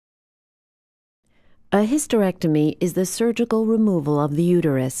A hysterectomy is the surgical removal of the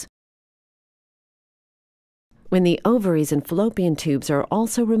uterus. When the ovaries and fallopian tubes are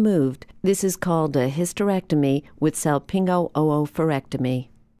also removed, this is called a hysterectomy with salpingo-oophorectomy.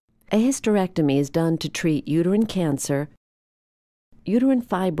 A hysterectomy is done to treat uterine cancer, uterine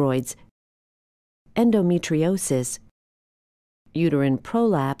fibroids, endometriosis, uterine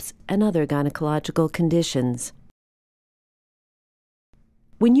prolapse, and other gynecological conditions.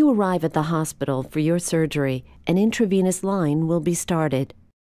 When you arrive at the hospital for your surgery, an intravenous line will be started.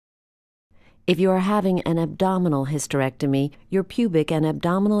 If you are having an abdominal hysterectomy, your pubic and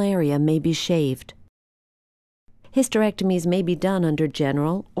abdominal area may be shaved. Hysterectomies may be done under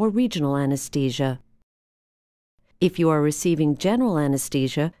general or regional anesthesia. If you are receiving general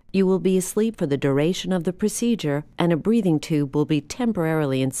anesthesia, you will be asleep for the duration of the procedure, and a breathing tube will be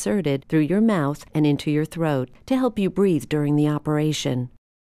temporarily inserted through your mouth and into your throat to help you breathe during the operation.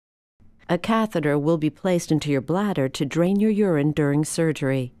 A catheter will be placed into your bladder to drain your urine during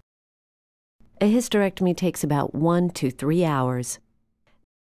surgery. A hysterectomy takes about 1 to 3 hours.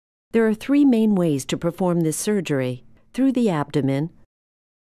 There are 3 main ways to perform this surgery: through the abdomen,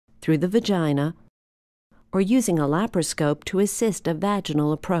 through the vagina, or using a laparascope to assist a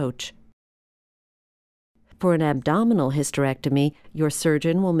vaginal approach. For an abdominal hysterectomy, your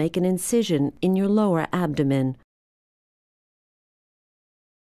surgeon will make an incision in your lower abdomen.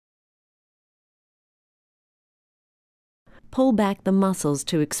 Pull back the muscles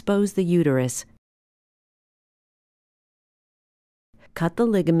to expose the uterus. Cut the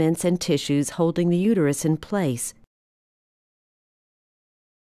ligaments and tissues holding the uterus in place,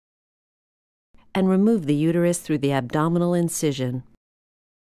 and remove the uterus through the abdominal incision.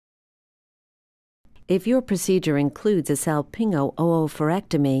 If your procedure includes a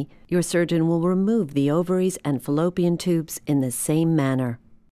salpingo-oophorectomy, your surgeon will remove the ovaries and fallopian tubes in the same manner.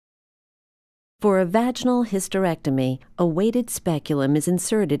 For a vaginal hysterectomy, a weighted speculum is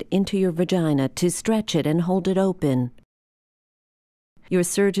inserted into your vagina to stretch it and hold it open. Your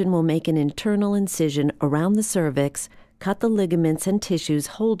surgeon will make an internal incision around the cervix, cut the ligaments and tissues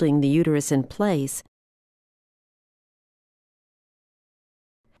holding the uterus in place,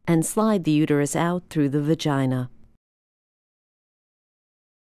 and slide the uterus out through the vagina.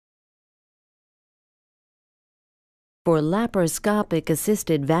 For laparascopic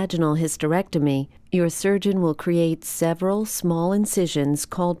assisted vaginal hysterectomy, your surgeon will create several small incisions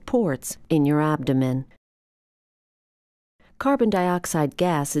called ports in your abdomen. Carbon dioxide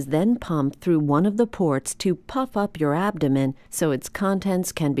gas is then pumped through one of the ports to puff up your abdomen so its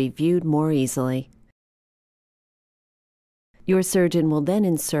contents can be viewed more easily. Your surgeon will then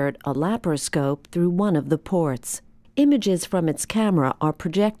insert a laparascope through one of the ports. Images from its camera are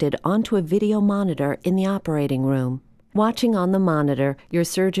projected onto a video monitor in the operating room. Watching on the monitor, your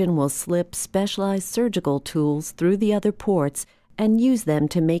surgeon will slip specialized surgical tools through the other ports and use them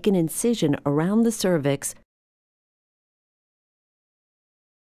to make an incision around the cervix,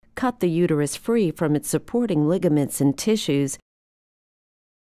 cut the uterus free from its supporting ligaments and tissues,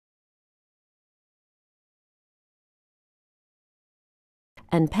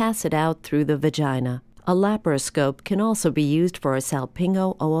 and pass it out through the vagina. A laparoscope can also be used for a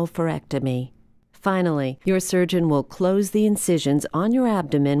salpingo-oophorectomy. Finally, your surgeon will close the incisions on your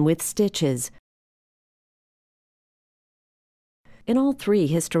abdomen with stitches. In all 3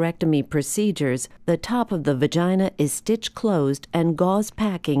 hysterectomy procedures, the top of the vagina is stitch closed and gauze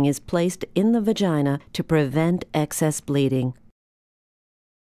packing is placed in the vagina to prevent excess bleeding.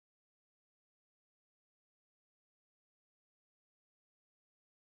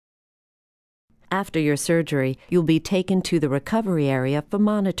 After your surgery, you'll be taken to the recovery area for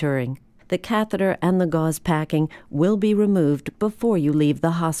monitoring. The catheter and the gauze packing will be removed before you leave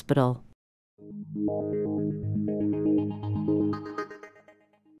the hospital.